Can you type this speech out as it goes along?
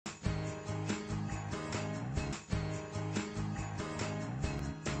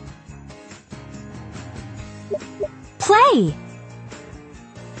Play!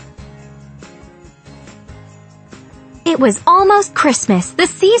 It was almost Christmas. The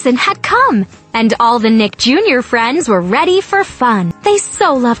season had come, and all the Nick Jr. friends were ready for fun. They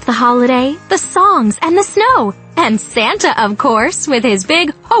so loved the holiday, the songs, and the snow. And Santa, of course, with his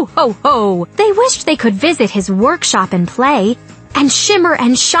big ho-ho-ho. They wished they could visit his workshop and play. And Shimmer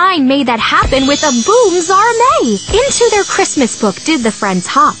and Shine made that happen with a boom Zarmay. Into their Christmas book did the friends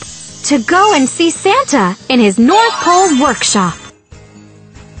hop to go and see Santa in his North Pole workshop.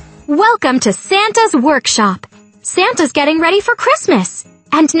 Welcome to Santa's workshop. Santa's getting ready for Christmas,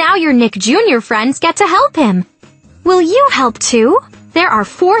 and now your Nick Jr. friends get to help him. Will you help too? There are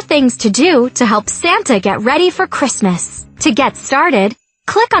 4 things to do to help Santa get ready for Christmas. To get started,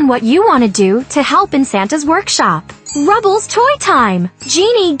 click on what you want to do to help in Santa's workshop. Rubble's Toy Time,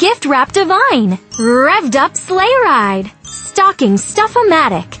 Genie Gift Wrap Divine, Revved Up Sleigh Ride, Stocking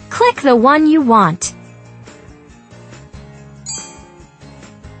Stuff-O-Matic. Click the one you want.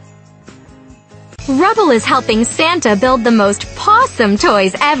 Rubble is helping Santa build the most pawsome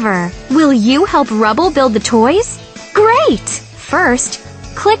toys ever. Will you help Rubble build the toys? Great! First,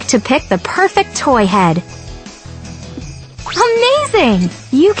 click to pick the perfect toy head. Amazing!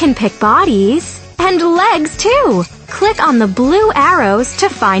 You can pick bodies and legs too. Click on the blue arrows to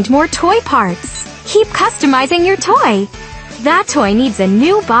find more toy parts. Keep customizing your toy. That toy needs a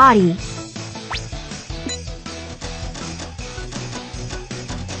new body.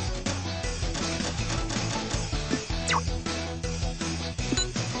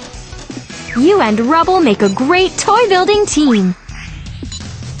 You and Rubble make a great toy-building team.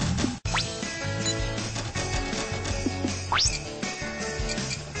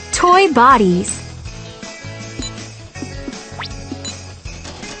 Toy bodies.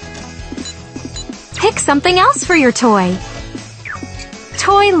 Pick something else for your toy.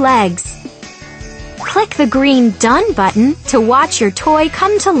 Toy legs. Click the green Done button to watch your toy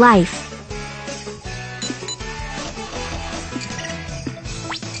come to life.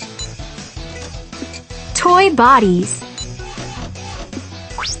 Toy bodies.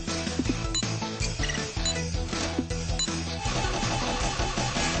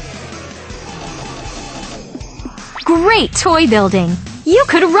 Great toy building! You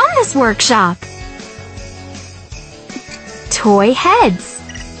could run this workshop! Toy heads.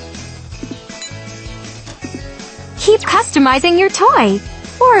 Keep customizing your toy.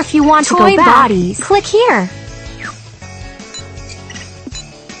 Or if you want to go back, bodies, click here.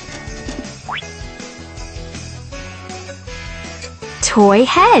 Toy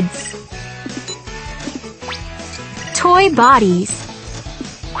heads. Toy bodies.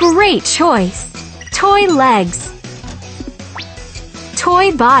 Great choice. Toy legs.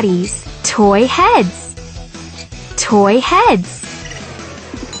 Toy bodies. Toy heads. Toy heads.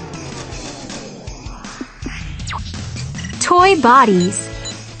 Toy bodies.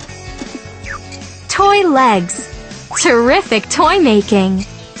 Toy legs. Terrific toy making.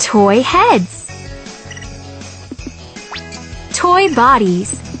 Toy heads. Toy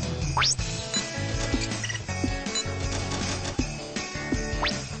bodies.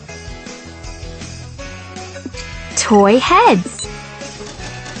 Toy heads.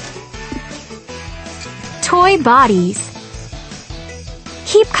 Toy bodies.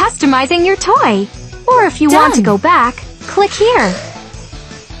 Keep customizing your toy. Or if you want to go back, click here.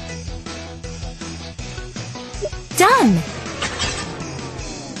 Done.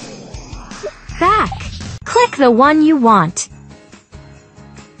 Back. Click the one you want.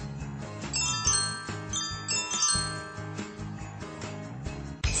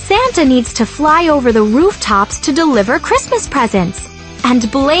 Santa needs to fly over the rooftops to deliver Christmas presents. And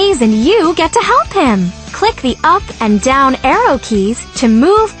Blaze and you get to help him. Click the up and down arrow keys to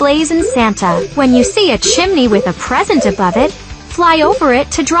move Blaze and Santa. When you see a chimney with a present above it, fly over it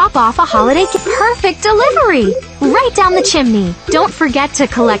to drop off a holiday gift. Perfect delivery! Right down the chimney. Don't forget to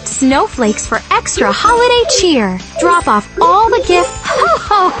collect snowflakes for extra holiday cheer. Drop off all the gifts. Ho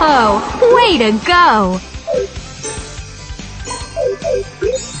ho ho! Way to go!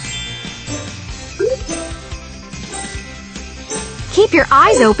 Keep your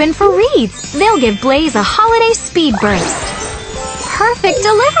eyes open for reeds. They'll give Blaze a holiday speed burst. Perfect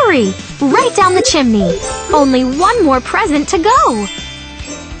delivery! Right down the chimney. Only one more present to go.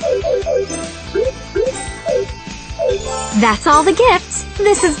 That's all the gifts.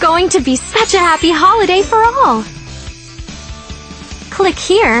 This is going to be such a happy holiday for all. Click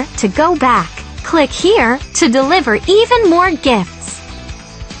here to go back. Click here to deliver even more gifts.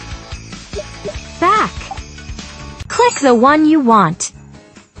 Back. Click the one you want.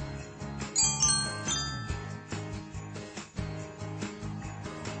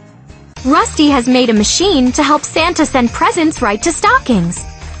 Rusty has made a machine to help Santa send presents right to stockings.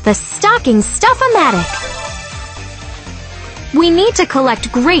 The Stocking Stuff-O-Matic. We need to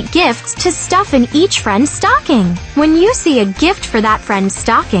collect great gifts to stuff in each friend's stocking. When you see a gift for that friend's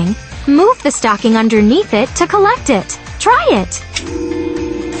stocking, move the stocking underneath it to collect it. Try it!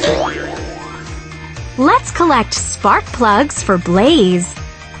 Let's collect spark plugs for Blaze.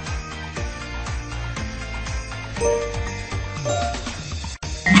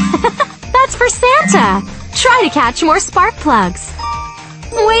 That's for Santa! Try to catch more spark plugs.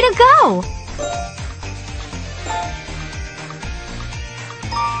 Way to go!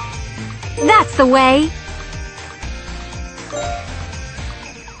 That's the way!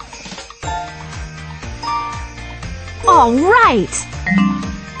 All right!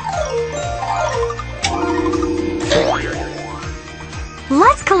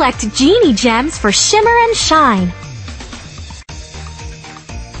 Let's collect Genie Gems for Shimmer and Shine.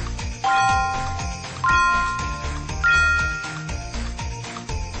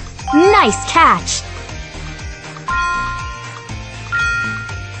 Nice catch!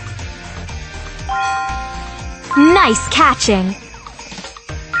 Nice catching!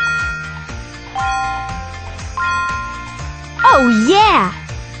 Oh yeah!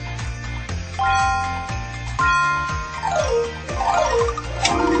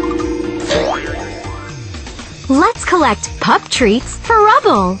 Let's collect pup treats for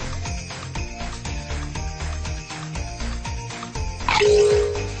Rubble.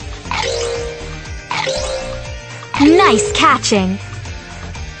 Nice catching!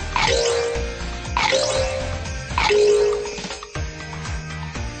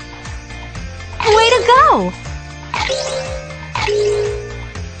 Way to go!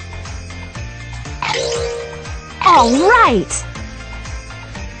 All right!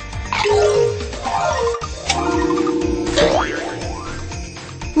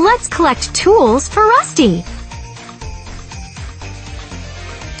 Let's collect tools for Rusty.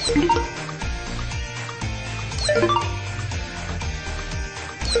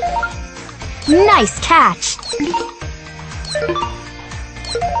 Nice catch!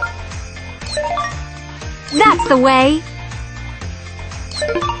 That's the way!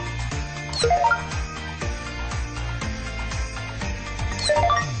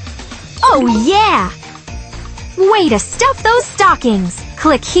 Oh yeah! Way to stuff those stockings!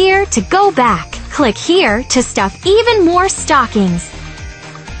 Click here to go back. Click here to stuff even more stockings.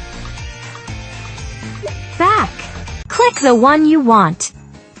 Back. Click the one you want.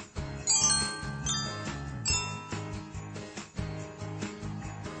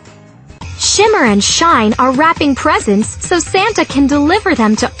 Shimmer and Shine are wrapping presents so Santa can deliver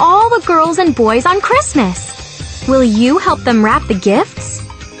them to all the girls and boys on Christmas. Will you help them wrap the gifts?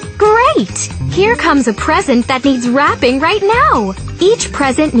 Great! Here comes a present that needs wrapping right now. Each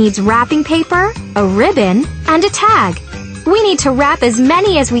present needs wrapping paper, a ribbon, and a tag. We need to wrap as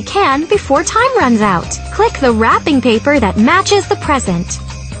many as we can before time runs out. Click the wrapping paper that matches the present.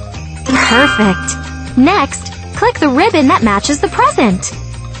 Perfect! Next, click the ribbon that matches the present.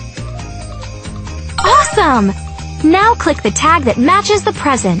 Awesome! Now click the tag that matches the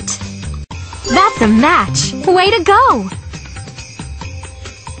present. That's a match! Way to go!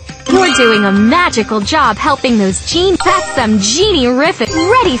 You're doing a magical job helping those genies. That's some genie-rific.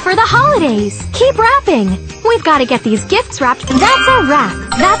 Ready for the holidays. Keep wrapping. We've got to get these gifts wrapped. That's a wrap.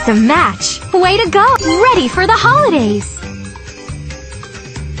 That's a match. Way to go. Ready for the holidays.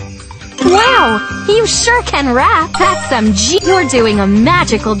 Wow, you sure can wrap. That's some You're doing a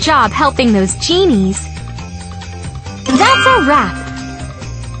magical job helping those genies. That's a wrap.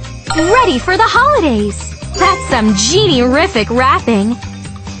 Ready for the holidays. That's some genie-rific wrapping.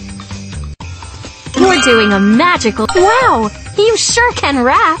 You're doing a magical... Wow! You sure can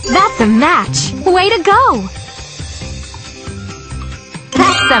wrap! That's a match! Way to go!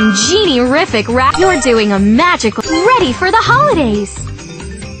 That's some genie-rific wrap! You're doing a magical... Ready for the holidays!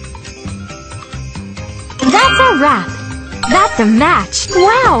 That's a wrap! That's a match!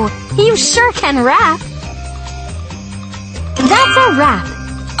 Wow! You sure can wrap! That's a wrap!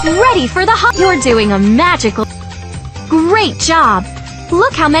 Ready for the You're doing a magical... Great job!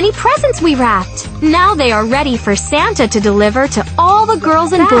 Look how many presents we wrapped! Now they are ready for Santa to deliver to all the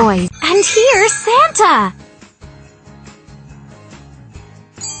girls and boys. And here's Santa!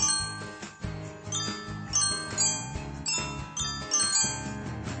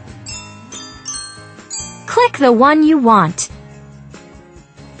 Click the one you want.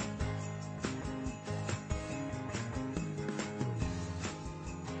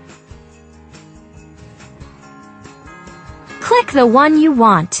 Click the one you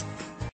want.